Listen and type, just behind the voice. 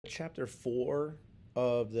chapter 4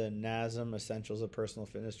 of the NASM Essentials of Personal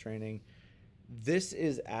Fitness Training. This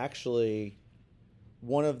is actually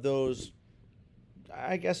one of those,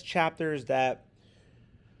 I guess, chapters that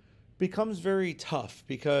becomes very tough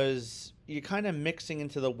because you're kind of mixing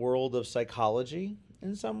into the world of psychology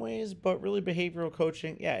in some ways, but really behavioral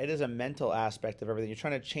coaching, yeah, it is a mental aspect of everything. You're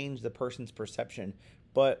trying to change the person's perception,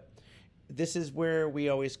 but this is where we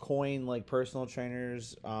always coin, like, personal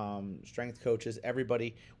trainers, strength coaches,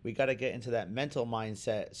 everybody, we got to get into that mental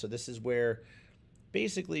mindset. So this is where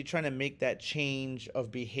basically trying to make that change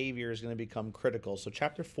of behavior is going to become critical. So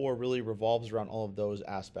chapter 4 really revolves around all of those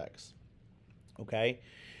aspects. Okay.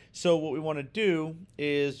 So what we want to do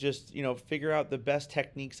is just, figure out the best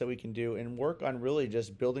techniques that we can do and work on really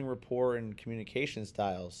just building rapport and communication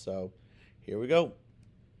styles. So here we go.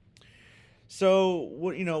 So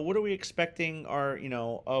what are we expecting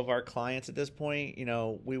of our clients at this point?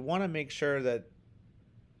 We want to make sure that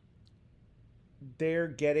they're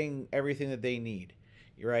getting everything that they need,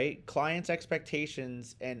 right? Clients'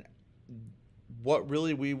 expectations and what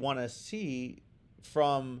really we want to see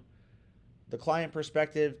from the client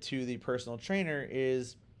perspective to the personal trainer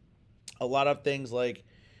is a lot of things like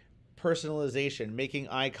personalization, making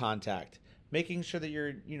eye contact, making sure that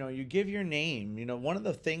you give your name. One of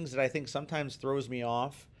the things that I think sometimes throws me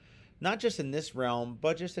off, not just in this realm,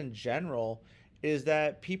 but just in general, is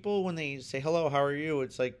that people, when they say, hello, how are you?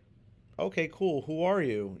 It's like, okay, cool. Who are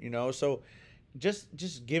you? So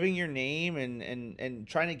just giving your name and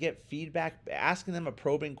trying to get feedback, asking them a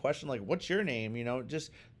probing question like, what's your name?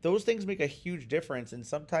 Just those things make a huge difference. And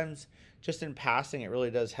sometimes just in passing, it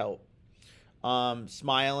really does help.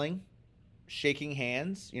 Smiling, shaking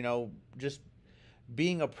hands, just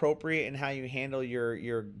being appropriate in how you handle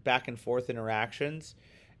your back and forth interactions.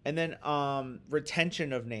 And then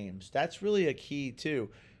retention of names. That's really a key too.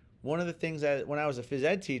 One of the things that when I was a phys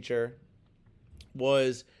ed teacher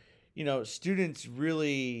was, students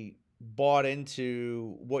really bought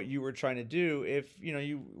into what you were trying to do if,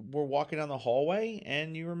 you were walking down the hallway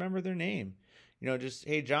and you remember their name. Just,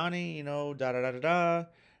 hey, Johnny, da da da da da.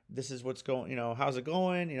 This is what's going, how's it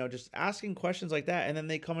going? Just asking questions like that. And then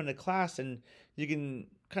they come into class and you can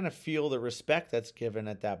kind of feel the respect that's given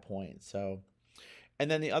at that point. So, and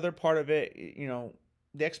then the other part of it,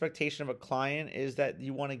 the expectation of a client is that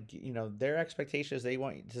you want to, their expectation is they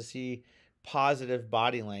want to see positive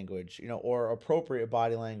body language, or appropriate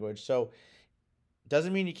body language. So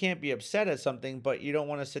doesn't mean you can't be upset at something, but you don't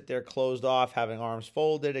want to sit there closed off, having arms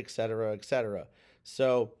folded, et cetera, et cetera.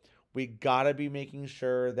 So we got to be making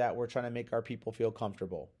sure that we're trying to make our people feel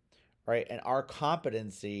comfortable, right? And our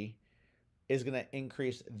competency is going to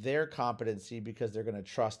increase their competency because they're going to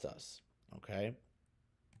trust us, okay?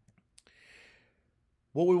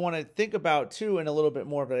 What we want to think about too, and a little bit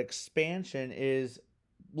more of an expansion, is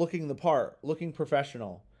looking the part, looking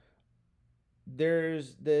professional.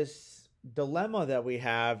 There's this dilemma that we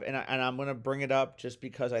have, and I'm going to bring it up just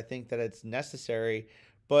because I think that it's necessary,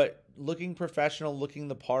 but looking professional, looking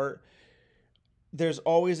the part, there's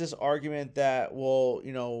always this argument that, well,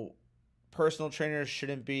 personal trainers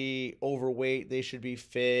shouldn't be overweight, they should be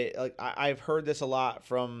fit. Like I've heard this a lot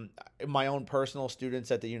from my own personal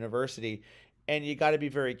students at the university, and you got to be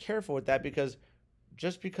very careful with that because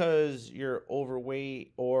just because you're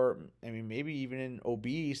overweight or, maybe even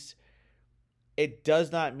obese, it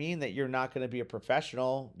does not mean that you're not going to be a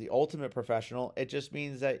professional, the ultimate professional. It just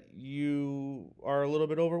means that you are a little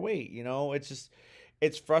bit overweight.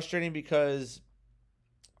 It's frustrating because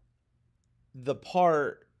the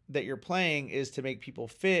part that you're playing is to make people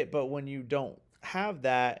fit, but when you don't have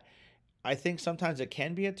that, I think sometimes it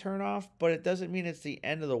can be a turnoff, but it doesn't mean it's the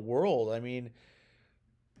end of the world.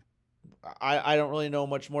 I don't really know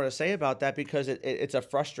much more to say about that because it's a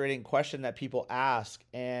frustrating question that people ask.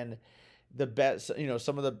 And the best,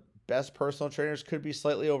 some of the best personal trainers could be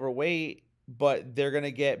slightly overweight, but they're going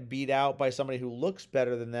to get beat out by somebody who looks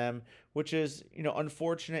better than them, which is,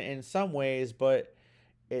 unfortunate in some ways, but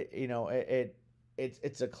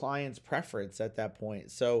it's a client's preference at that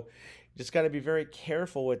point. So just got to be very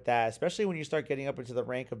careful with that, especially when you start getting up into the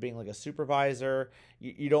rank of being like a supervisor.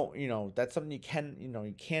 You don't, that's something you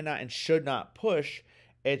cannot and should not push.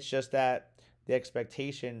 It's just that the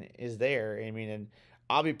expectation is there. And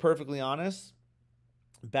I'll be perfectly honest,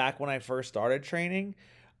 back when I first started training,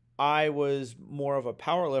 I was more of a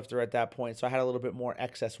power lifter at that point. So I had a little bit more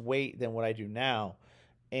excess weight than what I do now.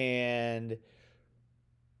 And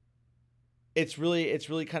it's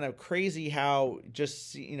really kind of crazy how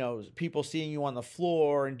just, people seeing you on the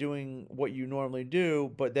floor and doing what you normally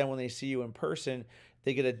do, but then when they see you in person,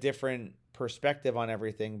 they get a different perspective on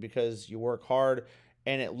everything because you work hard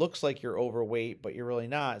and it looks like you're overweight, but you're really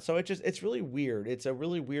not. So it's really weird. It's a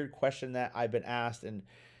really weird question that I've been asked, and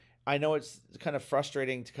I know it's kind of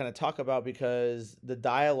frustrating to kind of talk about because the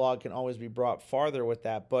dialogue can always be brought farther with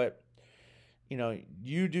that. But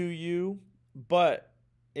you do you. But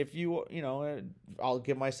if I'll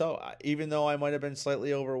give myself, even though I might have been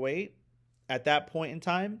slightly overweight at that point in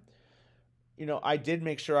time, I did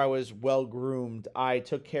make sure I was well groomed. I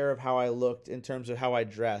took care of how I looked in terms of how I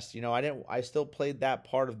dressed. I still played that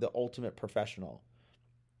part of the ultimate professional.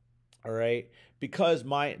 All right. Because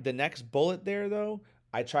the next bullet there though,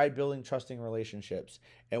 I tried building trusting relationships.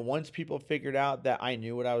 And once people figured out that I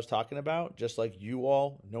knew what I was talking about, just like you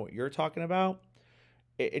all know what you're talking about,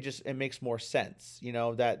 it makes more sense,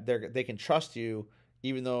 that they can trust you,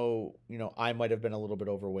 even though, I might have been a little bit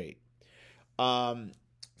overweight.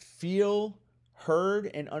 Feel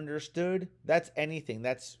heard and understood. That's anything.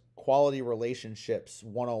 That's quality relationships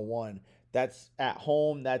 101. That's at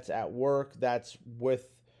home, that's at work, that's with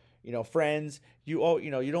friends. You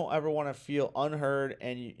don't ever want to feel unheard,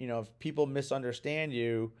 and if people misunderstand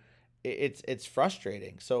you, it's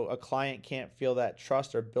frustrating. So a client can't feel that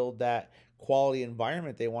trust or build that quality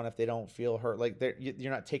environment they want if they don't feel hurt, like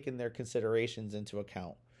you're not taking their considerations into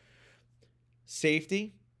account.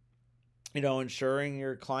 Safety, ensuring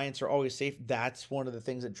your clients are always safe. That's one of the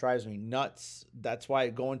things that drives me nuts. That's why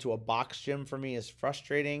going to a box gym for me is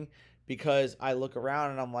frustrating, because I look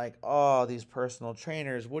around and I'm like, oh, these personal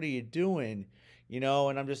trainers, what are you doing?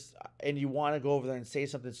 And you want to go over there and say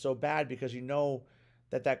something so bad because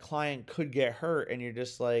that client could get hurt, and you're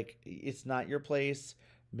just like, it's not your place.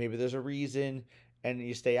 Maybe there's a reason, and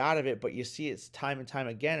you stay out of it, but you see it's time and time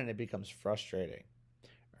again, and it becomes frustrating.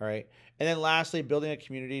 All right. And then lastly, building a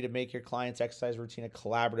community to make your client's exercise routine a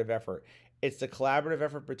collaborative effort. It's the collaborative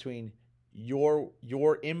effort between your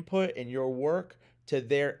input and your work to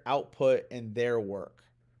their output and their work,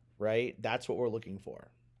 right? That's what we're looking for.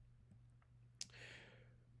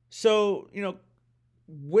 So,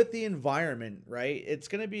 with the environment, right, it's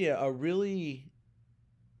going to be a really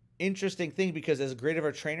interesting thing, because as great of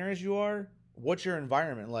a trainer as you are, what's your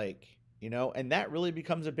environment like? And that really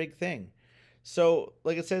becomes a big thing. So,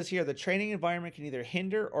 like it says here, the training environment can either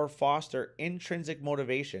hinder or foster intrinsic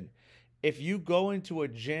motivation. If you go into a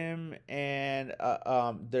gym and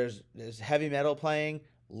there's heavy metal playing,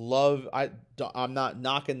 I'm not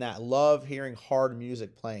knocking that. Love hearing hard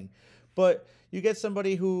music playing, but you get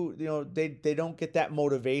somebody who they don't get that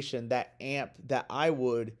motivation, that amp that I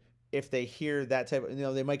would if they hear that type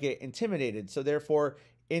of, they might get intimidated. So therefore,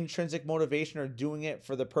 intrinsic motivation or doing it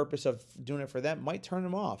for the purpose of doing it for them might turn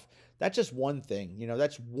them off. That's just one thing.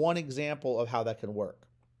 That's one example of how that can work.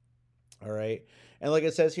 All right. And like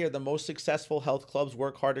it says here, the most successful health clubs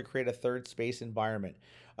work hard to create a third space environment.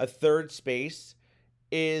 A third space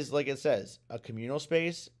is, like it says, a communal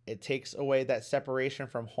space. It takes away that separation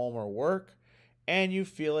from home or work, and you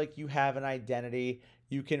feel like you have an identity.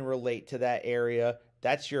 You can relate to that area.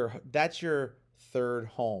 That's your third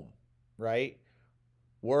home, right?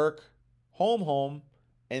 Work, home,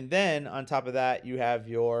 and then on top of that, you have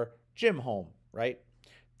your gym home, right?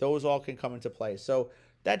 Those all can come into play. So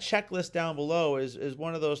that checklist down below is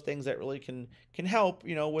one of those things that really can help,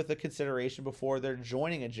 with a consideration before they're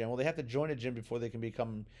joining a gym. Well, they have to join a gym before they can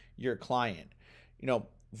become your client.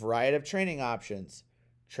 Variety of training options,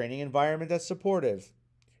 training environment that's supportive.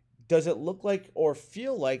 Does it look like or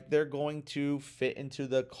feel like they're going to fit into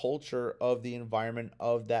the culture of the environment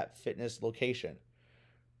of that fitness location?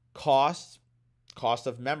 Cost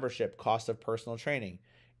of membership, cost of personal training.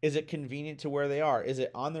 Is it convenient to where they are? Is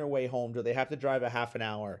it on their way home? Do they have to drive a half an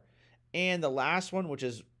hour? And the last one, which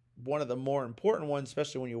is one of the more important ones,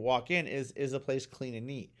 especially when you walk in, is the place clean and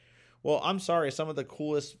neat? Well, I'm sorry, some of the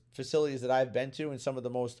coolest facilities that I've been to and some of the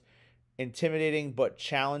most intimidating but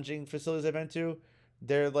challenging facilities I've been to,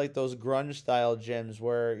 they're like those grunge style gyms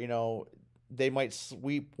where, they might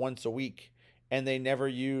sweep once a week and they never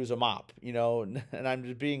use a mop, and I'm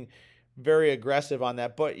just being very aggressive on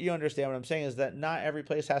that. But you understand what I'm saying, is that not every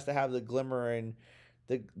place has to have the glimmer and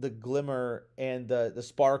the glimmer and the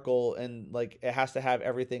sparkle, and like it has to have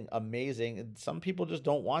everything amazing. And some people just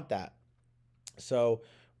don't want that. So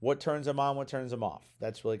what turns them on, what turns them off?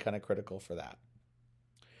 That's really kind of critical for that.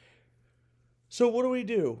 So what do we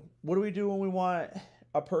do? What do we do when we want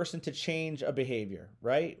a person to change a behavior,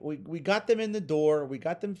 right? We got them in the door, we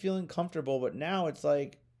got them feeling comfortable, but now it's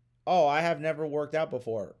like, oh, I have never worked out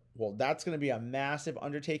before. Well, that's going to be a massive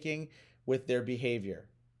undertaking with their behavior,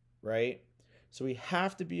 right? So we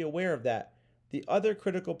have to be aware of that. The other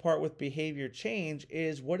critical part with behavior change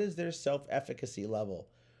is, what is their self-efficacy level?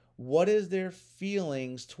 What is their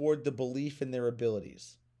feelings toward the belief in their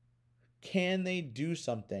abilities? Can they do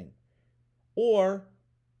something? Or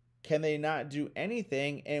can they not do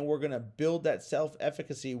anything, and we're going to build that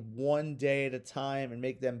self-efficacy one day at a time and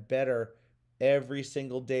make them better every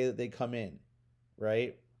single day that they come in,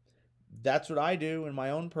 right? That's what I do in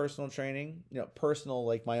my own personal training, personal,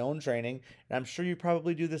 like my own training. And I'm sure you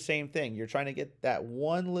probably do the same thing. You're trying to get that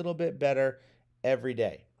one little bit better every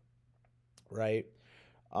day, right?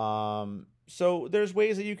 So there's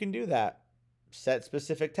ways that you can do that. Set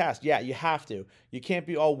specific tasks. Yeah, you have to. You can't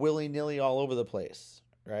be all willy-nilly all over the place,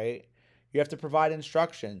 right? You have to provide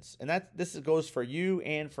instructions. And this goes for you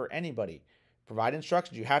and for anybody. Provide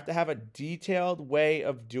instructions. You have to have a detailed way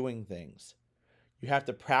of doing things. You have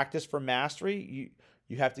to practice for mastery.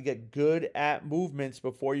 You have to get good at movements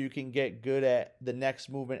before you can get good at the next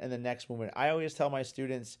movement and the next movement. I always tell my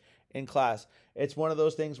students in class, it's one of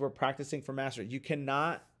those things where practicing for mastery. You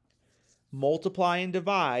cannot multiply and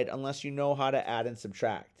divide unless you know how to add and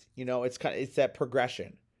subtract. It's that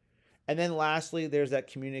progression. And then lastly, there's that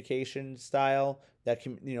communication style, that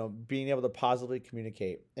being able to positively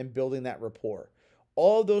communicate and building that rapport.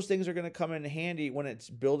 All of those things are going to come in handy when it's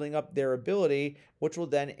building up their ability, which will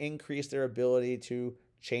then increase their ability to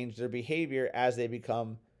change their behavior as they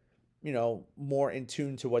become, more in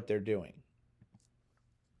tune to what they're doing.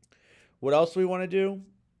 What else do we want to do?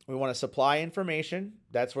 We want to supply information.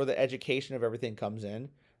 That's where the education of everything comes in.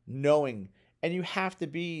 Knowing. And you have to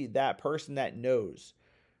be that person that knows.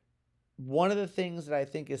 One of the things that I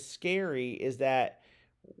think is scary is that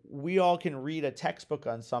we all can read a textbook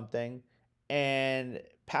on something and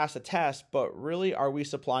pass a test, but really, are we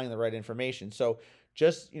supplying the right information? So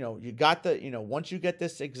just, you got once you get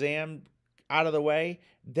this exam out of the way,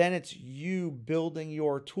 then it's you building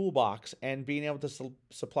your toolbox and being able to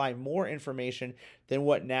supply more information than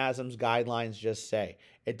what NASM's guidelines just say.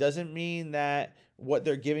 It doesn't mean that what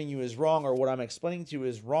they're giving you is wrong or what I'm explaining to you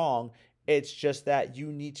is wrong. It's just that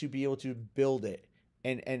you need to be able to build it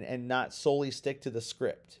and not solely stick to the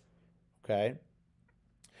script. Okay?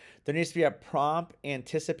 There needs to be a prompt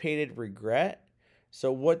anticipated regret.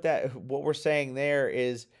 So what we're saying there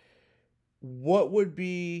is, what would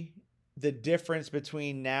be the difference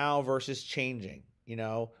between now versus changing?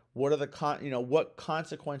 What are what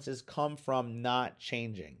consequences come from not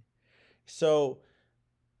changing? So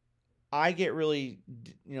I get really,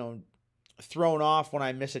 thrown off when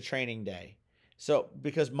I miss a training day. So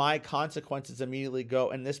because my consequences immediately go,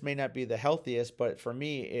 and this may not be the healthiest, but for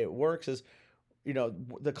me it works, is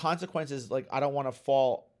the consequences, like, I don't want to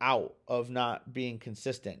fall out of not being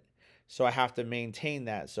consistent. So I have to maintain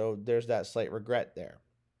that. So there's that slight regret there.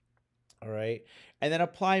 All right. And then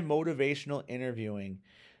apply motivational interviewing.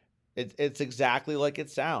 It's exactly like it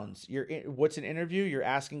sounds. What's an interview? You're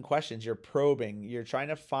asking questions, you're probing, you're trying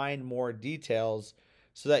to find more details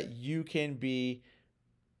so that you can be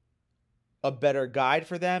a better guide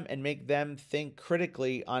for them and make them think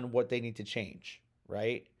critically on what they need to change,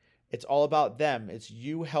 right? It's all about them. It's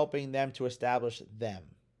you helping them to establish them.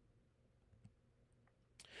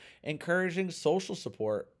 Encouraging social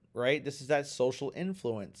support, right? This is that social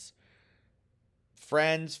influence.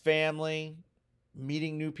 Friends, family,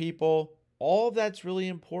 meeting new people, all of that's really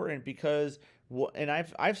important because, and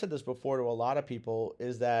I've said this before to a lot of people,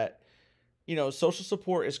 is that, social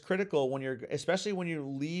support is critical especially when you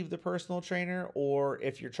leave the personal trainer, or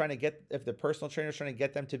if the personal trainer is trying to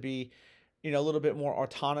get them to be, a little bit more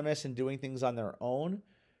autonomous and doing things on their own.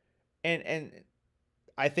 And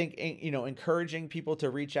I think, encouraging people to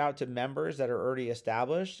reach out to members that are already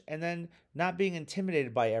established, and then not being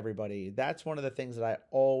intimidated by everybody. That's one of the things that I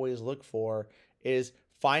always look for, is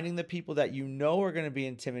finding the people that are going to be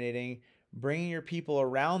intimidating, bringing your people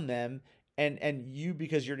around them, and you,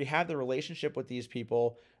 because you already have the relationship with these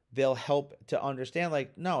people, they'll help to understand,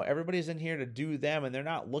 like, no, everybody's in here to do them, and they're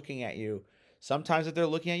not looking at you. Sometimes if they're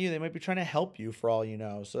looking at you, they might be trying to help you, for all you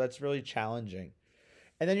know. So that's really challenging.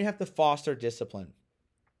 And then you have to foster discipline,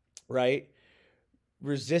 right?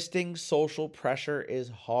 Resisting social pressure is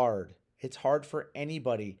hard. It's hard for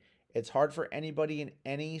anybody. It's hard for anybody in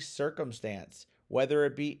any circumstance, whether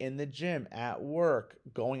it be in the gym, at work,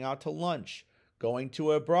 going out to lunch, going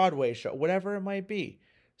to a Broadway show, whatever it might be.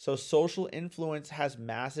 So social influence has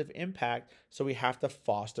massive impact. So we have to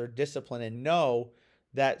foster discipline and know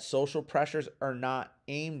that social pressures are not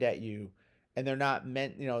aimed at you, and they're not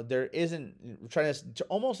meant, there isn't, trying to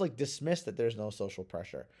almost like dismiss that there's no social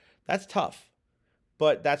pressure. That's tough.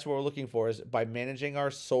 But that's what we're looking for, is by managing our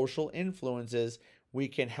social influences, we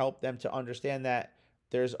can help them to understand that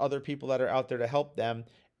there's other people that are out there to help them,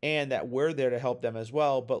 and that we're there to help them as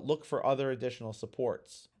well, but look for other additional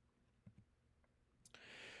supports.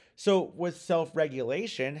 So with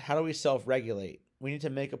self-regulation, how do we self-regulate? We need to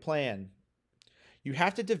make a plan. You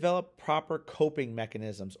have to develop proper coping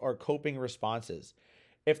mechanisms or coping responses.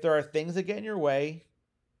 If there are things that get in your way,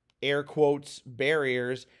 air quotes,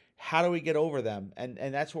 barriers, how do we get over them? And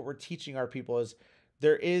that's what we're teaching our people is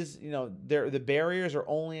there is, the barriers are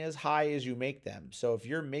only as high as you make them. So if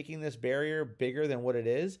you're making this barrier bigger than what it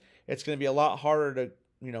is, it's going to be a lot harder to,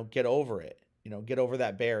 get over it, get over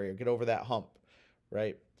that barrier, get over that hump,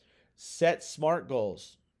 right? Set SMART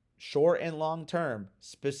goals, short and long term,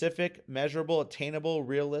 specific, measurable, attainable,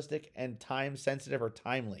 realistic, and time sensitive or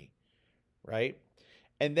timely, right?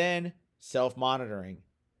 And then self-monitoring.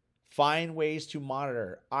 Find ways to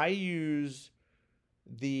monitor. I use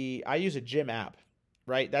a gym app,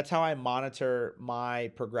 right? That's how I monitor my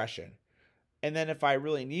progression. And then if I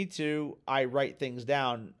really need to, I write things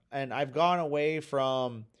down. And I've gone away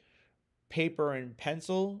from paper and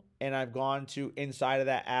pencil, and I've gone to inside of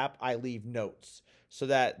that app, I leave notes so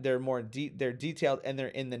that they're they're detailed and they're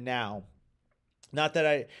in the now. Not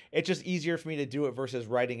that it's just easier for me to do it versus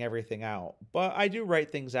writing everything out. But I do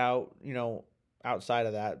write things out, outside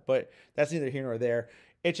of that, but that's neither here nor there.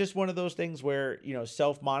 It's just one of those things where,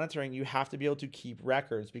 self-monitoring, you have to be able to keep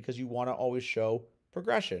records because you want to always show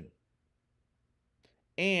progression.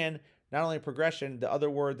 And not only progression, the other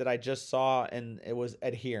word that I just saw, and it was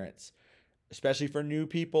adherence, especially for new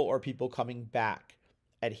people or people coming back.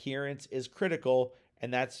 Adherence is critical,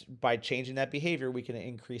 and that's by changing that behavior, we can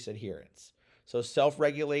increase adherence. So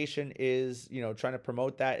self-regulation is, trying to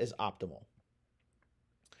promote that is optimal.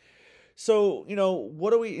 So,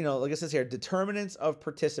 what do we, like it says here, determinants of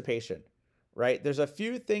participation, right? There's a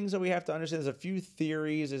few things that we have to understand. There's a few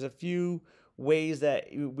theories. There's a few ways that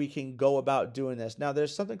we can go about doing this. Now,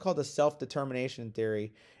 there's something called the self-determination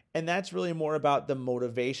theory, and that's really more about the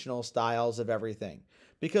motivational styles of everything.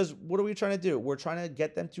 Because what are we trying to do? We're trying to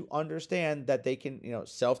get them to understand that they can,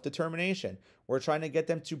 self-determination. We're trying to get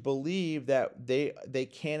them to believe that they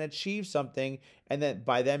can achieve something, and that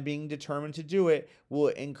by them being determined to do it will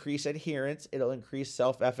increase adherence. It'll increase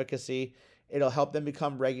self-efficacy. It'll help them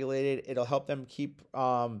become regulated. It'll help them keep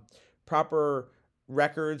proper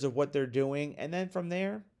records of what they're doing. And then from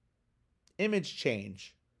there, image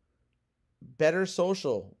change, better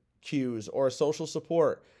social cues or social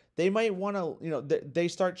support. They might want to, they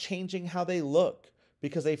start changing how they look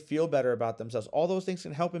because they feel better about themselves. All those things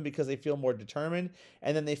can help them because they feel more determined,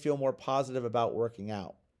 and then they feel more positive about working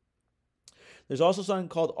out. There's also something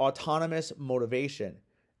called autonomous motivation,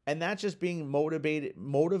 and that's just being motivated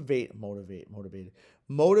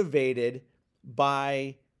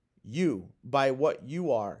by you, by what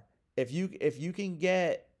you are. If you can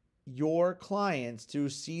get your clients to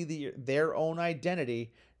see their own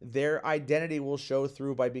identity, their identity will show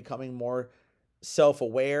through by becoming more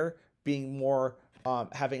self-aware, being more,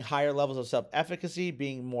 having higher levels of self-efficacy,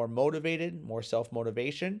 being more motivated, more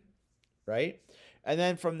self-motivation, right? And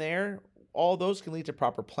then from there, all those can lead to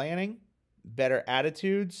proper planning, better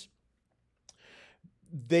attitudes.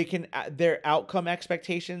 Their outcome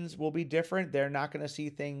expectations will be different. They're not going to see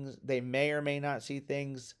things, they may or may not see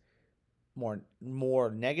things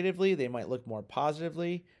more negatively. They might look more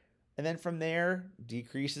positively. And then from there,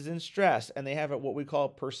 decreases in stress, and they have what we call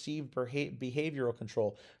perceived behavioral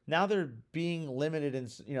control. Now they're being limited in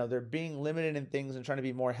things and trying to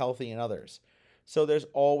be more healthy in others. So there's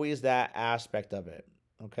always that aspect of it.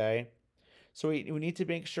 Okay. So we need to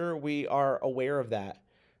make sure we are aware of that.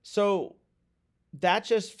 So that's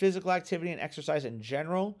just physical activity and exercise in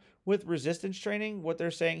general. With resistance training, what they're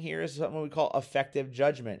saying here is something we call effective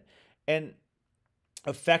judgment. And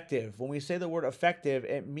effective, when we say the word effective,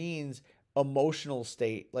 it means emotional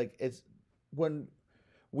state. Like, it's when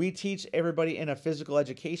we teach everybody in a physical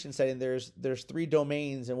education setting, there's 3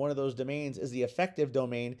 domains, and one of those domains is the affective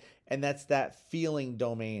domain, and that's that feeling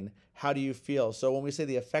domain. How do you feel? So when we say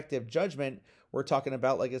the effective judgment, we're talking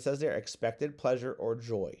about, like it says there, expected pleasure or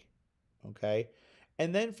joy. Okay?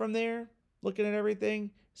 And then from there, looking at everything,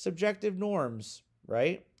 subjective norms,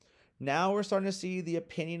 right? Now we're starting to see the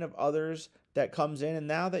opinion of others that comes in, and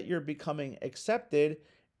now that you're becoming accepted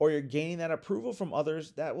or you're gaining that approval from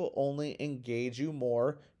others, that will only engage you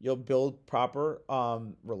more. You'll build proper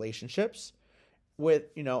relationships with,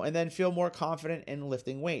 and then feel more confident in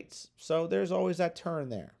lifting weights. So there's always that turn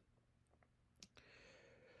there.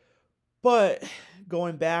 But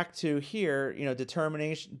going back to here,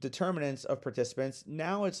 determinants of participants,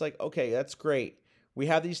 now it's like, okay, that's great. We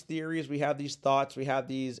have these theories, we have these thoughts, we have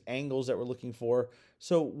these angles that we're looking for.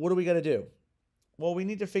 So what do we got to do? Well, we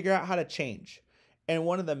need to figure out how to change. And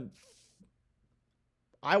one of the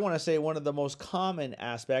most common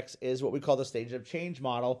aspects is what we call the stage of change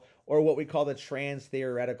model, or what we call the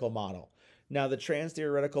trans-theoretical model. Now, the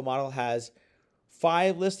trans-theoretical model has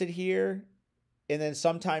 5 listed here, and then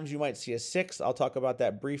sometimes you might see a 6. I'll talk about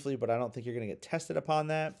that briefly, but I don't think you're going to get tested upon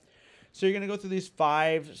that. So you're going to go through these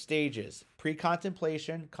 5 stages: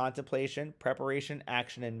 pre-contemplation, contemplation, preparation,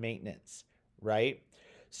 action, and maintenance, right?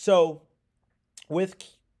 So with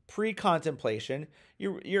pre-contemplation,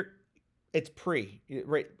 you're it's pre,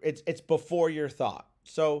 right? It's before your thought.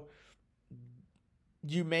 So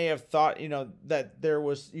you may have thought,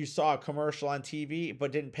 that you saw a commercial on TV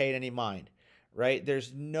but didn't pay it any mind, right?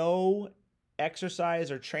 There's no exercise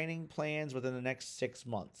or training plans within the next 6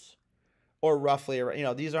 months, or roughly,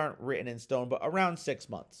 these aren't written in stone, but around 6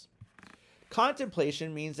 months.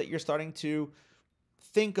 Contemplation means that you're starting to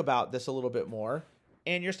think about this a little bit more,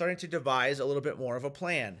 and you're starting to devise a little bit more of a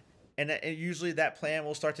plan. And usually that plan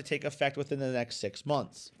will start to take effect within the next 6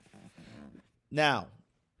 months. Now,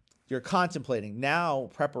 you're contemplating. Now,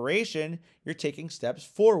 preparation, you're taking steps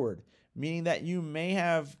forward, meaning that you may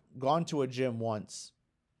have gone to a gym once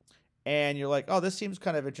and you're like, oh, this seems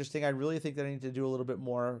kind of interesting. I really think that I need to do a little bit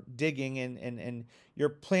more digging, and you're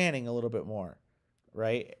planning a little bit more,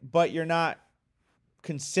 right? But you're not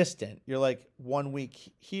consistent. You're like 1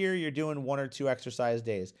 week here, you're doing 1 or 2 exercise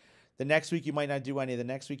days. The next week you might not do any. The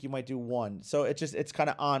next week you might do 1. So it's kind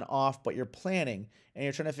of on off, but you're planning and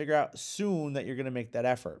you're trying to figure out soon that you're going to make that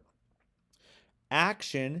effort.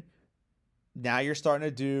 Action, now you're starting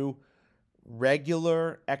to do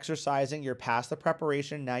regular exercising. You're past the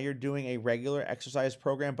preparation. Now you're doing a regular exercise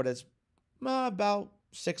program, but it's about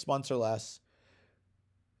 6 months or less.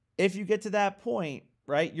 If you get to that point,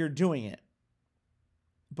 right, you're doing it.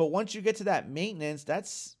 But once you get to that maintenance,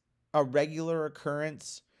 that's a regular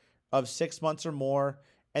occurrence of 6 months or more.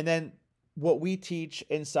 And then what we teach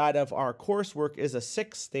inside of our coursework is a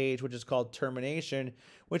 6th stage, which is called termination,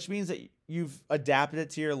 which means that you've adapted it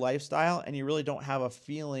to your lifestyle and you really don't have a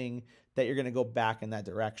feeling that you're going to go back in that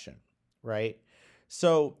direction, right?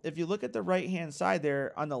 So if you look at the right-hand side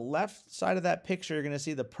there, on the left side of that picture, you're going to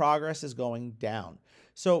see the progress is going down.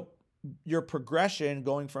 So your progression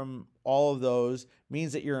going from all of those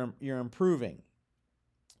means that you're improving.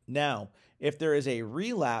 Now, if there is a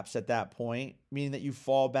relapse at that point, meaning that you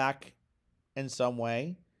fall back in some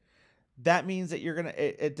way, that means that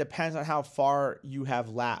it depends on how far you have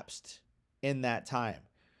lapsed in that time.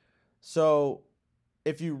 So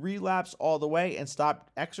if you relapse all the way and stop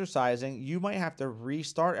exercising, you might have to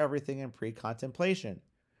restart everything in pre-contemplation.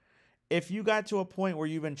 If you got to a point where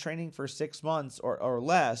you've been training for 6 months or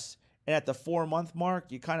less, and at the 4-month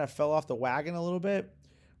mark, you kind of fell off the wagon a little bit,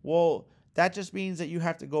 well, that just means that you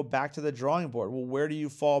have to go back to the drawing board. Well, where do you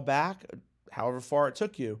fall back? However far it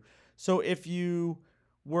took you. So if you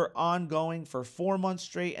were ongoing for 4 months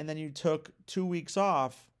straight and then you took 2 weeks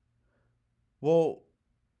off, well,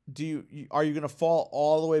 are you going to fall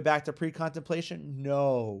all the way back to pre-contemplation?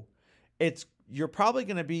 No. You're probably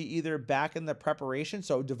going to be either back in the preparation,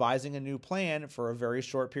 so devising a new plan for a very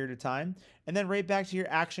short period of time, and then right back to your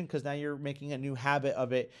action, because now you're making a new habit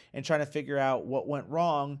of it and trying to figure out what went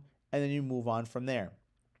wrong, and then you move on from there.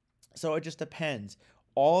 So it just depends.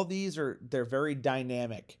 All these they're very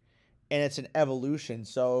dynamic, and it's an evolution.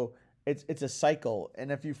 So it's a cycle,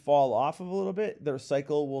 and if you fall off of a little bit, the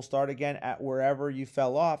cycle will start again at wherever you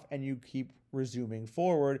fell off, and you keep resuming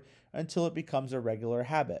forward until it becomes a regular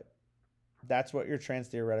habit. That's what your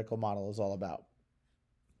trans-theoretical model is all about.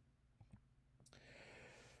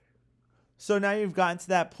 So now you've gotten to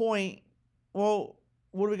that point. Well,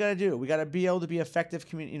 what do we got to do? We got to be able to be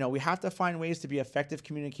effective. We have to find ways to be effective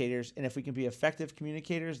communicators. And if we can be effective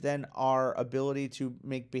communicators, then our ability to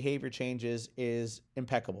make behavior changes is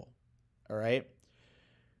impeccable. All right.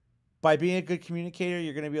 By being a good communicator,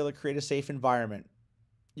 you're going to be able to create a safe environment.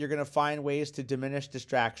 You're going to find ways to diminish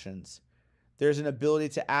distractions. There's an ability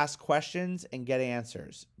to ask questions and get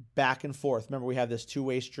answers back and forth. Remember, we have this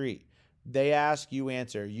 2-way street. They ask, you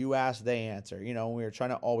answer. You ask, they answer. We are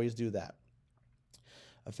trying to always do that.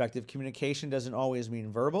 Effective communication doesn't always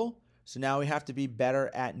mean verbal. So now we have to be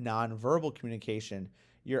better at nonverbal communication.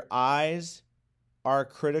 Your eyes are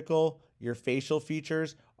critical. Your facial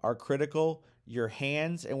features are critical. Your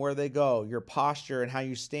hands and where they go, your posture and how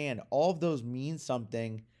you stand, all of those mean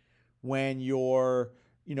something when you're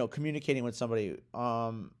communicating with somebody.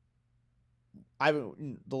 The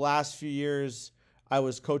last few years I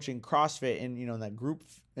was coaching CrossFit in that group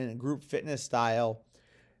fitness style.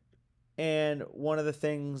 And one of the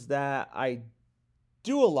things that I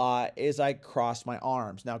do a lot is I cross my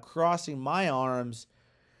arms. Now, crossing my arms,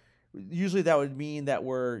 usually that would mean that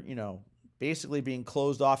we're, basically being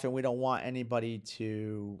closed off and we don't want anybody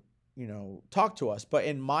to, talk to us. But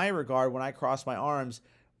in my regard, when I cross my arms,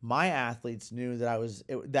 my athletes knew that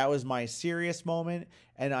that was my serious moment,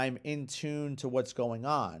 and I'm in tune to what's going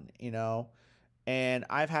on, And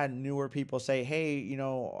I've had newer people say, "Hey,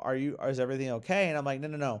 is everything okay?" And I'm like, "No,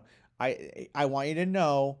 no, no. I want you to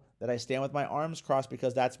know that I stand with my arms crossed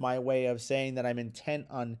because that's my way of saying that I'm intent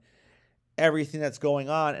on everything that's going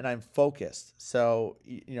on and I'm focused." So,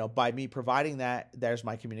 by me providing that, there's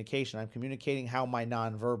my communication. I'm communicating how my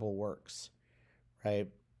nonverbal works, right?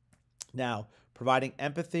 Now, providing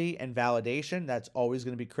empathy and validation, that's always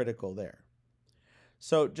going to be critical there.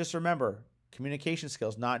 So just remember, communication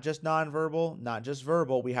skills, not just nonverbal, not just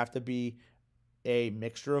verbal. We have to be a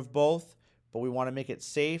mixture of both, but we want to make it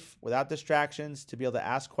safe without distractions to be able to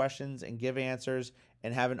ask questions and give answers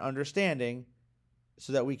and have an understanding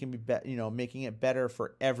so that we can be, making it better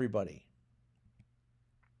for everybody.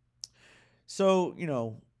 So,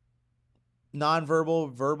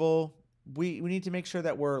 nonverbal, verbal, we need to make sure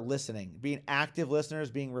that we're listening, being active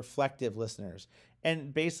listeners, being reflective listeners.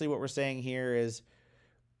 And basically what we're saying here is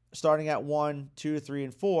starting at 1, 2, 3,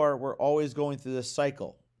 and 4, we're always going through this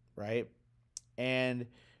cycle, right? And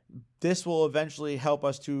this will eventually help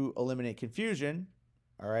us to eliminate confusion,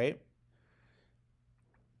 all right?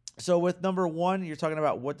 So with number 1, you're talking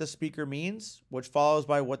about what the speaker means, which follows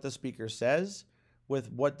by what the speaker says,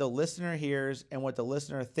 with what the listener hears and what the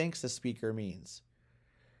listener thinks the speaker means.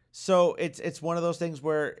 So it's one of those things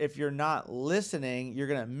where if you're not listening, you're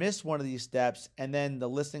going to miss one of these steps, and then the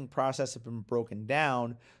listening process has been broken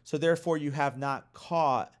down. So therefore, you have not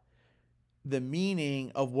caught the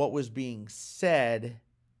meaning of what was being said.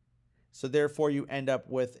 So therefore, you end up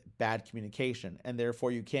with bad communication, and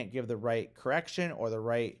therefore you can't give the right correction or the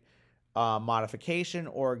right modification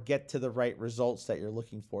or get to the right results that you're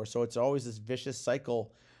looking for. So it's always this vicious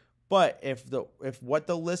cycle. But if what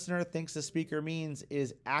the listener thinks the speaker means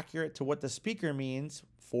is accurate to what the speaker means,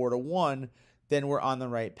 4-1, then we're on the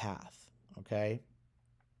right path, okay?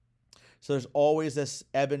 So there's always this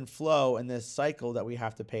ebb and flow in this cycle that we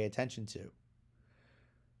have to pay attention to.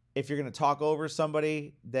 If you're going to talk over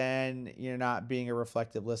somebody, then you're not being a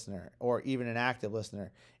reflective listener or even an active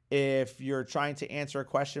listener. If you're trying to answer a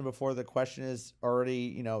question before the question is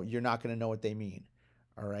already, you're not going to know what they mean.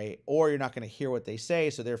 All right. Or you're not going to hear what they say,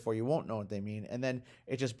 so therefore you won't know what they mean. And then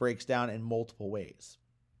it just breaks down in multiple ways.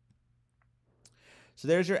 So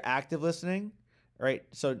there's your active listening, right?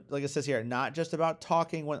 So like it says here, not just about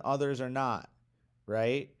talking when others are not,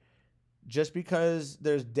 right? Just because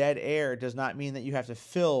there's dead air does not mean that you have to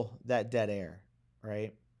fill that dead air,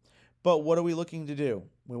 right? But what are we looking to do?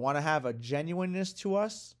 We want to have a genuineness to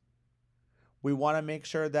us. We want to make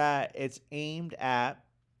sure that it's aimed at,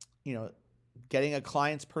 getting a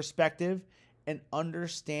client's perspective and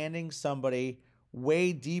understanding somebody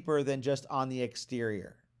way deeper than just on the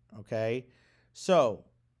exterior, okay? So,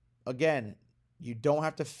 again, you don't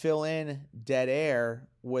have to fill in dead air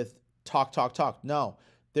with talk, talk, talk. No,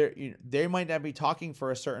 they might not be talking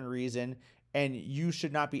for a certain reason, and you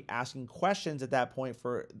should not be asking questions at that point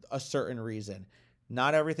for a certain reason.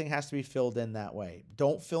 Not everything has to be filled in that way.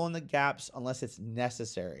 Don't fill in the gaps unless it's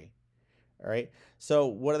necessary, all right? So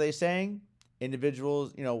what are they saying?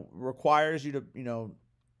 Individuals, requires you to,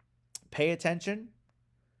 pay attention,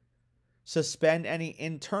 suspend any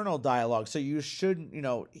internal dialogue. So you shouldn't,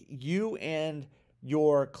 you and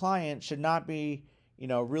your client should not be,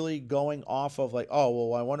 really going off of like, oh,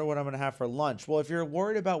 well, I wonder what I'm going to have for lunch. Well, if you're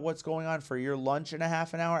worried about what's going on for your lunch in a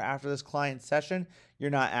half an hour after this client session,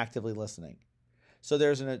 you're not actively listening. So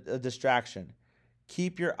there's a distraction.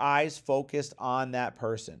 Keep your eyes focused on that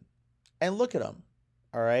person and look at them.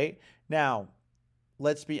 All right. Now,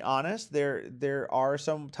 let's be honest. There are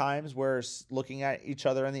some times where looking at each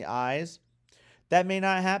other in the eyes, that may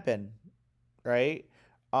not happen. Right.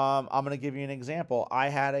 I'm going to give you an example. I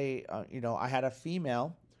had a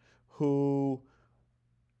female who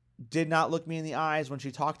did not look me in the eyes when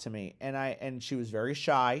she talked to me, and she was very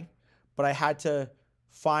shy, but I had to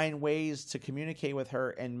find ways to communicate with her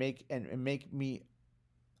and make me.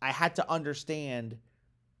 I had to understand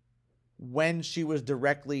when she was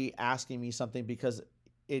directly asking me something because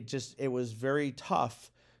it was very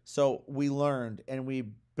tough. So we learned and we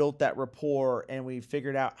built that rapport and we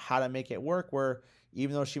figured out how to make it work where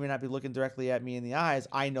even though she may not be looking directly at me in the eyes,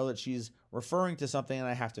 I know that she's referring to something and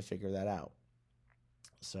I have to figure that out.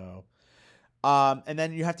 So, and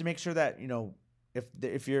then you have to make sure that,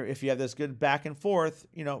 if you have this good back and forth,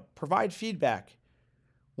 provide feedback.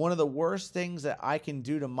 One of the worst things that I can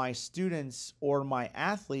do to my students or my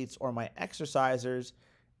athletes or my exercisers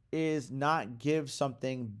is not give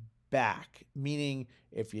something back. Meaning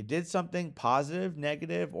if you did something positive,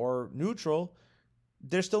 negative, or neutral,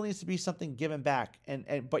 there still needs to be something given back.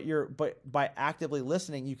 But by actively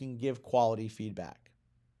listening, you can give quality feedback.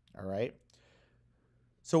 All right.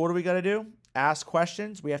 So what do we got to do? Ask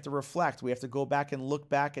questions. We have to reflect. We have to go back and look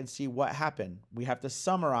back and see what happened. We have to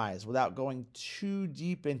summarize without going too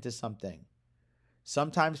deep into something.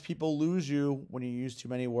 Sometimes people lose you when you use too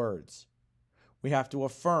many words. We have to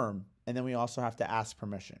affirm, and then we also have to ask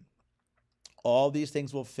permission. All these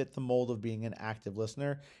things will fit the mold of being an active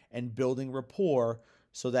listener and building rapport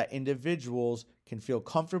so that individuals can feel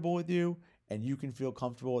comfortable with you and you can feel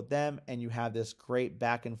comfortable with them, and you have this great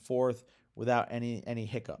back and forth without any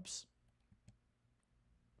hiccups.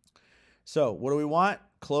 So what do we want?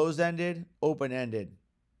 Closed-ended, open-ended,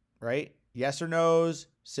 right? Yes or no's,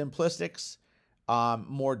 simplistics,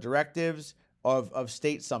 more directives of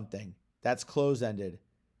state something. That's closed-ended.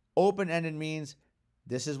 Open-ended means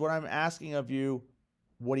this is what I'm asking of you.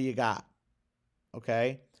 What do you got?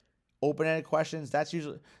 Okay. Open-ended questions, that's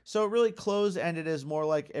usually, so really closed-ended is more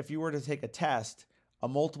like if you were to take a test, a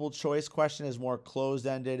multiple choice question is more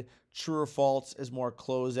closed-ended. True or false is more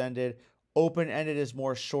closed-ended. Open-ended is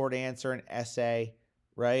more short answer and essay,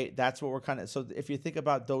 right? That's what we're kind of, so if you think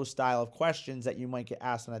about those style of questions that you might get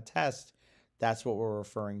asked on a test, that's what we're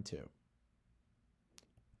referring to.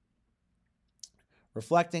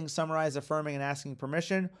 Reflecting, summarize, affirming, and asking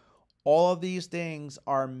permission. All of these things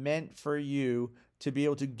are meant for you to be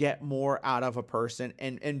able to get more out of a person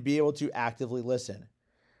and be able to actively listen.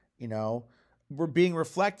 You know, we're being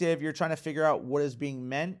reflective. You're trying to figure out what is being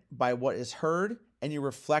meant by what is heard, and you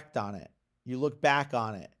reflect on it. You look back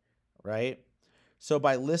on it, right? So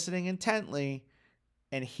by listening intently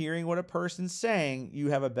and hearing what a person's saying,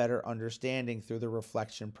 you have a better understanding through the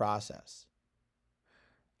reflection process.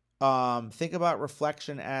 Think about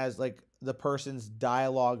reflection as like the person's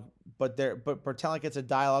dialogue, but pretend like it's a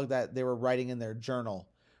dialogue that they were writing in their journal,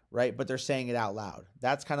 right? But they're saying it out loud.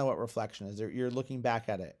 That's kind of what reflection is. You're looking back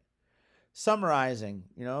at it. Summarizing,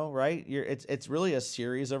 right? It's really a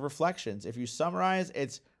series of reflections. If you summarize,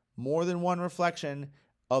 it's more than one reflection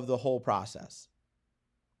of the whole process.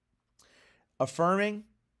 Affirming,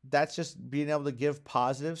 that's just being able to give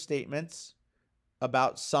positive statements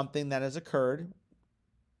about something that has occurred.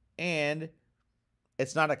 And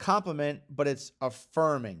it's not a compliment, but it's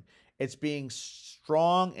affirming. It's being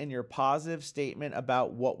strong in your positive statement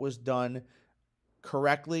about what was done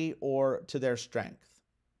correctly or to their strength,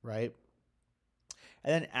 right?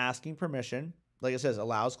 And then asking permission, like it says,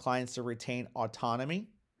 allows clients to retain autonomy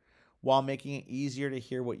while making it easier to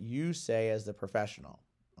hear what you say as the professional,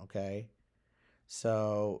 okay?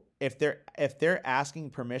 So if they're asking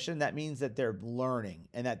permission, that means that they're learning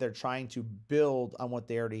and that they're trying to build on what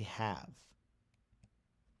they already have.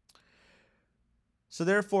 So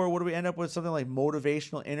therefore, what do we end up with? Something like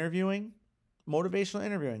motivational interviewing. Motivational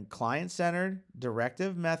interviewing, client-centered,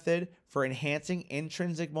 directive method for enhancing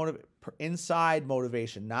intrinsic inside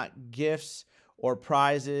motivation, not gifts or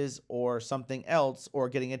prizes or something else or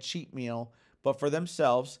getting a cheat meal, but for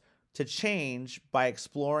themselves to change by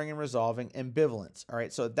exploring and resolving ambivalence. All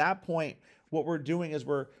right. So at that point, what we're doing is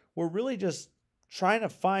we're really just trying to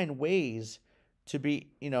find ways to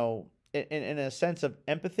be, in a sense of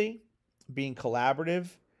empathy, being collaborative,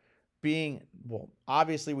 being, well,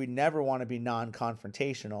 obviously we never want to be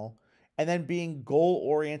non-confrontational, and then being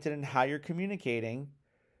goal-oriented in how you're communicating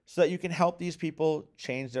so that you can help these people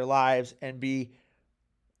change their lives and be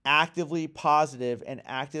actively positive and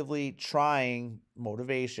actively trying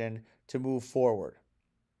motivation to move forward.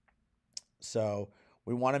 So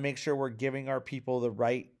we want to make sure we're giving our people the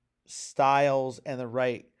right styles and the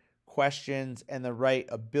right questions and the right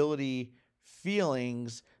ability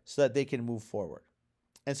feelings so that they can move forward.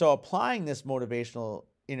 And so applying this motivational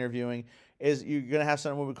interviewing is you're going to have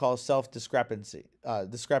something what we call self-discrepancy.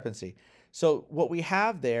 So what we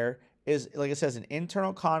have there is, like it says, an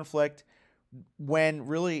internal conflict when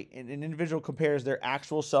really an individual compares their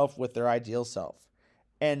actual self with their ideal self.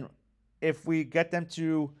 And if we get them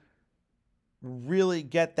to really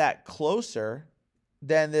get that closer,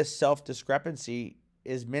 then this self-discrepancy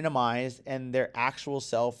is minimized and their actual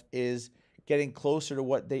self is getting closer to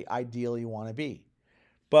what they ideally want to be.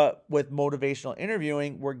 But with motivational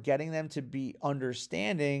interviewing, we're getting them to be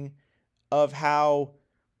understanding of how,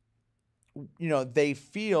 they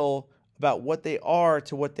feel about what they are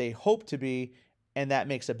to what they hope to be, and that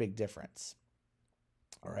makes a big difference.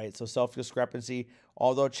 All right, so self-discrepancy,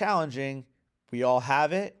 although challenging, we all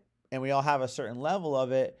have it, and we all have a certain level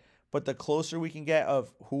of it, but the closer we can get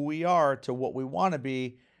of who we are to what we want to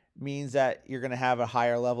be means that you're going to have a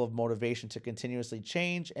higher level of motivation to continuously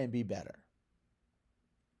change and be better.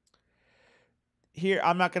 Here,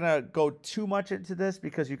 I'm not going to go too much into this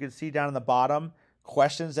because you can see down in the bottom,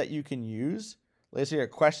 questions that you can use. Let's see here,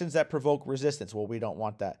 questions that provoke resistance. Well, we don't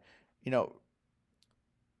want that. You know,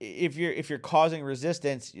 if you're causing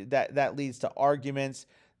resistance, that leads to arguments,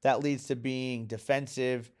 that leads to being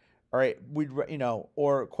defensive. All right,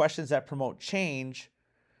 or questions that promote change.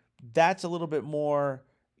 That's a little bit more,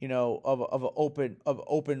 of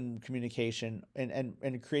open communication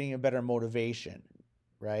and creating a better motivation,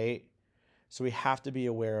 right? So we have to be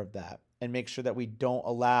aware of that and make sure that we don't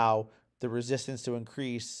allow the resistance to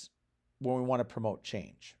increase when we want to promote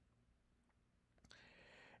change.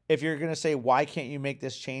 If you're going to say, why can't you make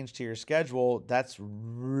this change to your schedule? That's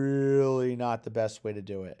really not the best way to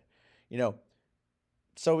do it.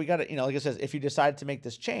 So we got to, like it says, if you decide to make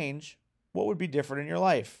this change, what would be different in your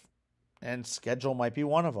life? And schedule might be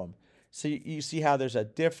one of them. So you see how there's a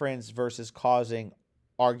difference versus causing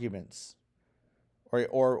arguments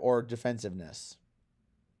or defensiveness.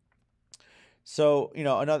 So,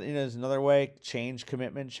 there's another way, change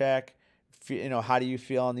commitment check. How do you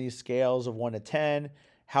feel on these scales of 1 to 10?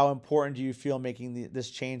 How important do you feel making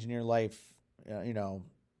this change in your life?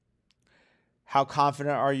 How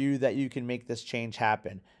confident are you that you can make this change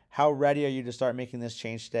happen? How ready are you to start making this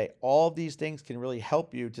change today? All of these things can really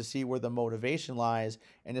help you to see where the motivation lies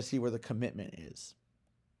and to see where the commitment is.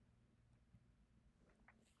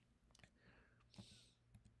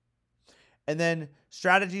 And then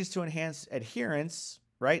strategies to enhance adherence,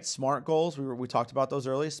 right? SMART goals, we talked about those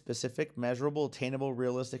earlier: specific, measurable, attainable,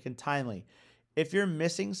 realistic, and timely. If you're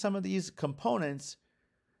missing some of these components,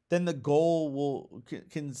 then the goal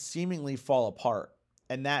can seemingly fall apart,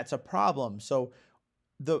 and that's a problem. So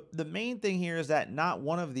the main thing here is that not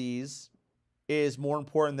one of these is more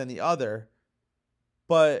important than the other,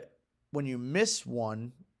 but when you miss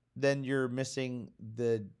one, then you're missing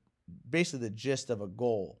basically the gist of a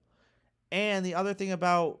goal. And the other thing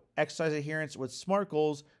about exercise adherence with SMART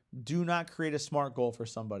goals, do not create a SMART goal for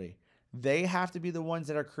somebody. They have to be the ones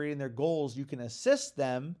that are creating their goals. You can assist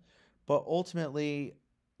them, but ultimately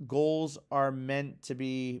goals are meant to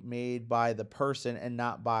be made by the person and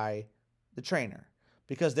not by the trainer,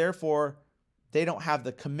 because therefore they don't have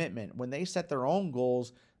the commitment. When they set their own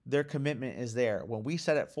goals, their commitment is there. When we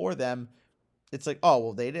set it for them, it's like, oh,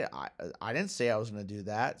 well, they did. I didn't say I was going to do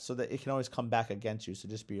that, so that it can always come back against you. So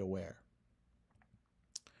just be aware.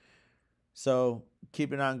 So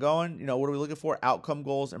keeping on going, what are we looking for? Outcome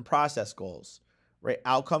goals and process goals, right?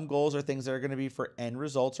 Outcome goals are things that are going to be for end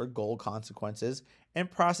results or goal consequences. And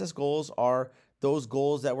process goals are those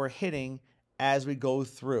goals that we're hitting as we go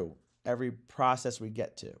through every process we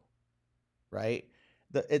get to, right?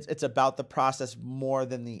 It's about the process more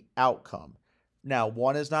than the outcome. Now,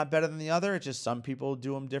 one is not better than the other. It's just some people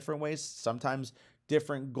do them different ways. Sometimes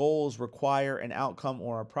different goals require an outcome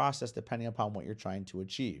or a process depending upon what you're trying to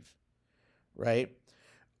achieve, right?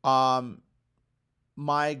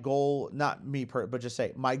 My goal, not me, but just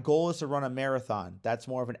say, my goal is to run a marathon. That's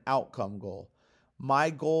more of an outcome goal. My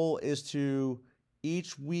goal is to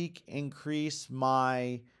each week increase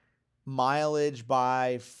my mileage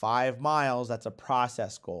by 5 miles. That's a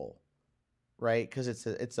process goal, right? Because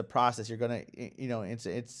it's a process. You're gonna,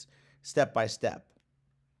 it's step by step.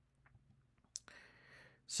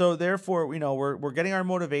 So therefore, we're getting our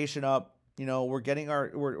motivation up.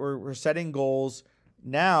 We're setting goals.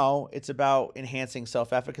 Now it's about enhancing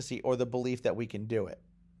self-efficacy, or the belief that we can do it.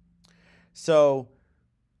 So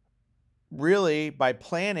really, by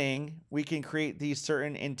planning, we can create these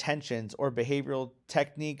certain intentions or behavioral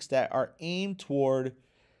techniques that are aimed toward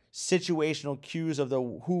situational cues of the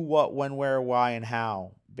who, what, when, where, why, and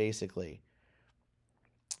how, basically.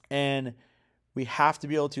 And we have to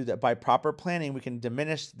be able to, that by proper planning, we can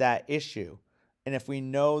diminish that issue. And if we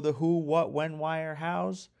know the who, what, when, why, or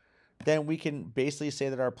hows, then we can basically say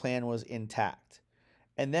that our plan was intact.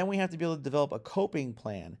 And then we have to be able to develop a coping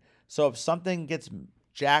plan. So if something gets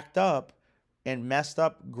jacked up and messed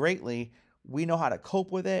up greatly, we know how to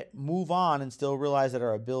cope with it, move on, and still realize that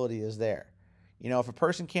our ability is there. If a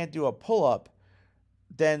person can't do a pull-up,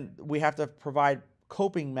 then we have to provide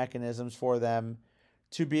coping mechanisms for them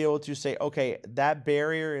to be able to say, okay, that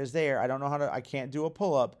barrier is there. I can't do a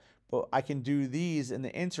pull-up, but I can do these in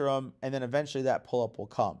the interim, and then eventually that pull-up will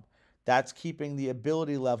come. That's keeping the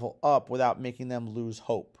ability level up without making them lose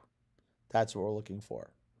hope. That's what we're looking for.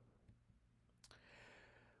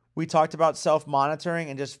 We talked about self-monitoring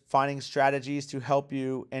and just finding strategies to help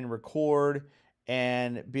you and record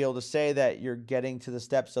and be able to say that you're getting to the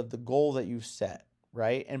steps of the goal that you've set,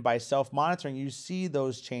 right? And by self-monitoring, you see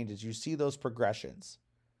those changes, you see those progressions.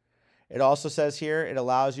 It also says here, it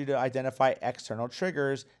allows you to identify external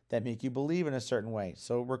triggers that make you believe in a certain way.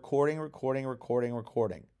 So recording,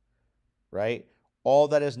 right? All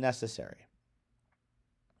that is necessary.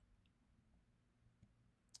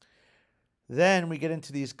 Then we get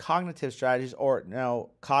into these cognitive strategies, or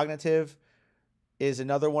no, cognitive is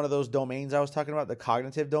another one of those domains I was talking about, the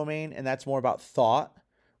cognitive domain, and that's more about thought.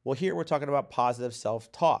 Well, here we're talking about positive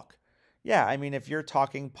self-talk. Yeah, I mean, if you're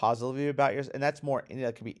talking positively about yourself, and that's more,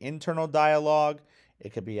 it could be internal dialogue,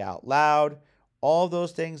 it could be out loud. All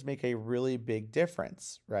those things make a really big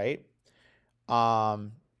difference, right?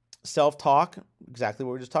 Um, Self-talk, exactly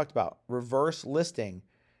what we just talked about. Reverse listing.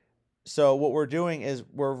 So what we're doing is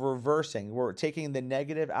we're reversing. We're taking the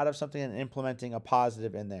negative out of something and implementing a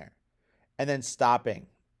positive in there, and then stopping.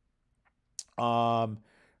 Um,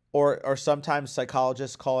 or sometimes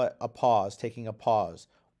psychologists call it a pause, taking a pause.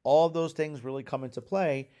 All of those things really come into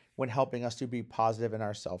play when helping us to be positive in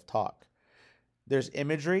our self-talk. There's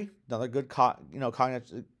imagery, another good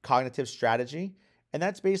cognitive strategy, and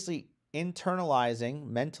that's basically internalizing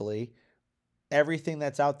mentally everything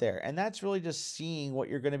that's out there. And that's really just seeing what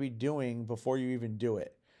you're going to be doing before you even do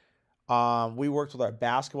it. We worked with our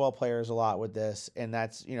basketball players a lot with this, and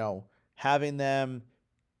that's, having them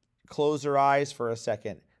close their eyes for a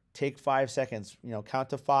second, take 5 seconds, count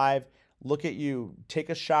to five, look at you, take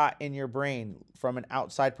a shot in your brain from an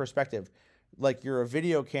outside perspective. Like you're a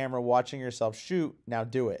video camera watching yourself shoot, now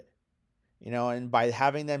do it. And by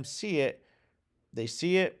having them see it, they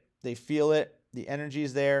feel it, the energy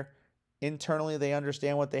is there. Internally, they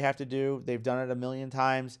understand what they have to do. They've done it a million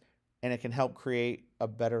times, and it can help create a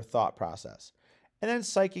better thought process. And then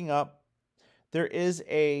psyching up, there is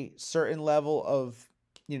a certain level of,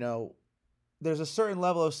 there's a certain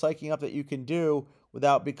level of psyching up that you can do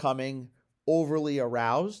without becoming overly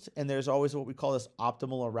aroused. And there's always what we call this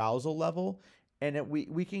optimal arousal level. And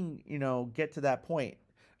we can, get to that point.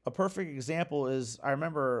 A perfect example is, I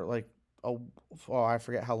remember I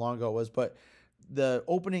forget how long ago it was, but the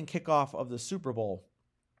opening kickoff of the Super Bowl,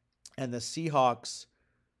 and the Seahawks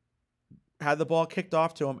had the ball kicked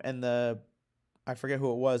off to them, and I forget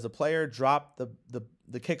who it was, the player dropped the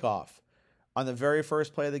kickoff on the very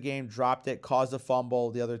first play of the game, dropped it, caused a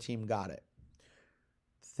fumble, the other team got it.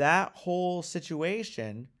 That whole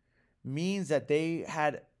situation means that they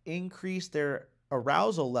had increased their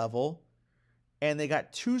arousal level, and they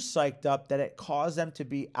got too psyched up that it caused them to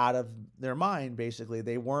be out of their mind. Basically,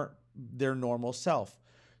 they weren't their normal self.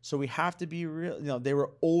 So we have to be real. They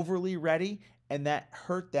were overly ready, and that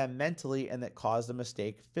hurt them mentally, and that caused a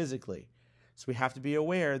mistake physically. So we have to be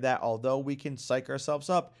aware that although we can psych ourselves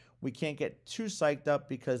up, we can't get too psyched up,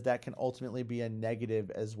 because that can ultimately be a negative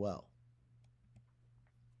as well.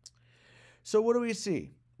 So what do we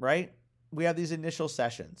see, right? We have these initial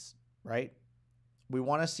sessions, right? We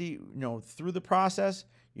want to see, through the process,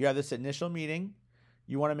 you have this initial meeting.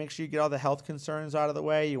 You want to make sure you get all the health concerns out of the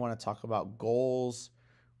way. You want to talk about goals.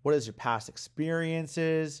 What is your past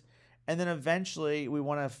experiences? And then eventually we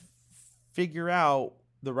want to figure out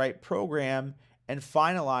the right program and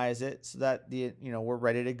finalize it so that we're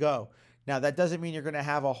ready to go. Now, that doesn't mean you're going to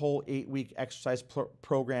have a whole 8-week exercise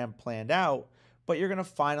program planned out, but you're going to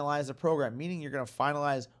finalize the program, meaning you're going to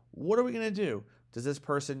finalize, what are we going to do? Does this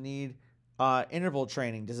person need interval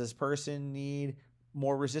training? Does this person need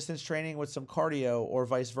more resistance training with some cardio, or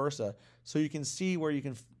vice versa? So you can see where you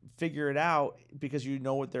can figure it out, because you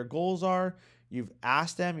know what their goals are. You've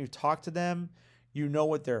asked them, you've talked to them, you know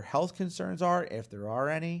what their health concerns are, if there are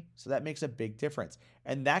any. So that makes a big difference.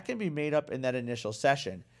 And that can be made up in that initial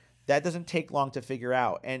session. That doesn't take long to figure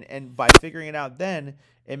out. And by figuring it out, then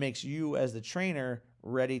it makes you as the trainer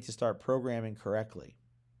ready to start programming correctly.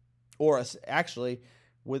 Or actually,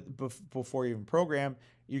 before you even program,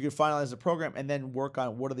 you can finalize the program and then work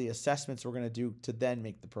on what are the assessments we're going to do to then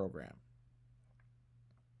make the program.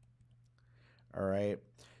 All right.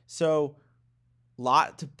 So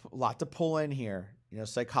lot to pull in here.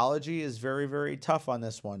 Psychology is very, very tough on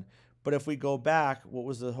this one. But if we go back, what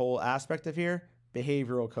was the whole aspect of here?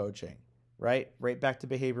 Behavioral coaching, right? Right back to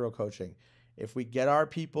behavioral coaching. If we get our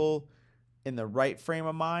people in the right frame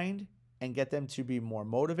of mind and get them to be more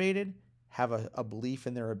motivated, have a belief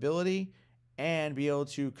in their ability, and be able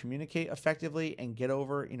to communicate effectively and get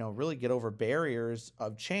over, really get over barriers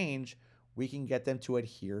of change, we can get them to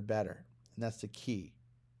adhere better. And that's the key.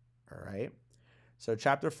 All right. So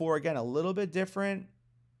chapter 4, again, a little bit different,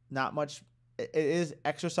 not much. It is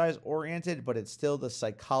exercise oriented, but it's still the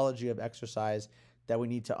psychology of exercise that we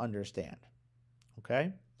need to understand.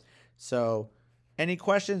 Okay. So any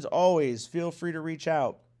questions, always feel free to reach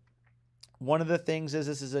out. One of the things is,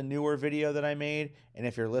 this is a newer video that I made, and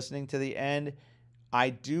if you're listening to the end, I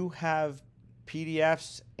do have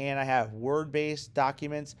PDFs and I have Word-based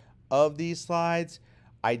documents of these slides.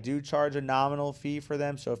 I do charge a nominal fee for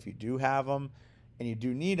them, so if you do have them and you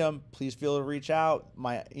do need them, please feel to reach out.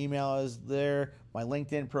 My email is there. my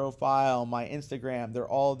LinkedIn profile, my Instagram, they're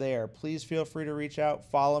all there. Please feel free to reach out,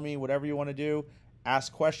 follow me, whatever you want to do.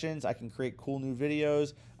 Ask questions. I can create cool new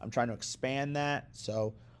videos. I'm trying to expand that.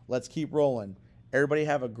 So let's keep rolling. Everybody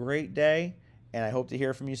have a great day, and I hope to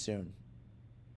hear from you soon.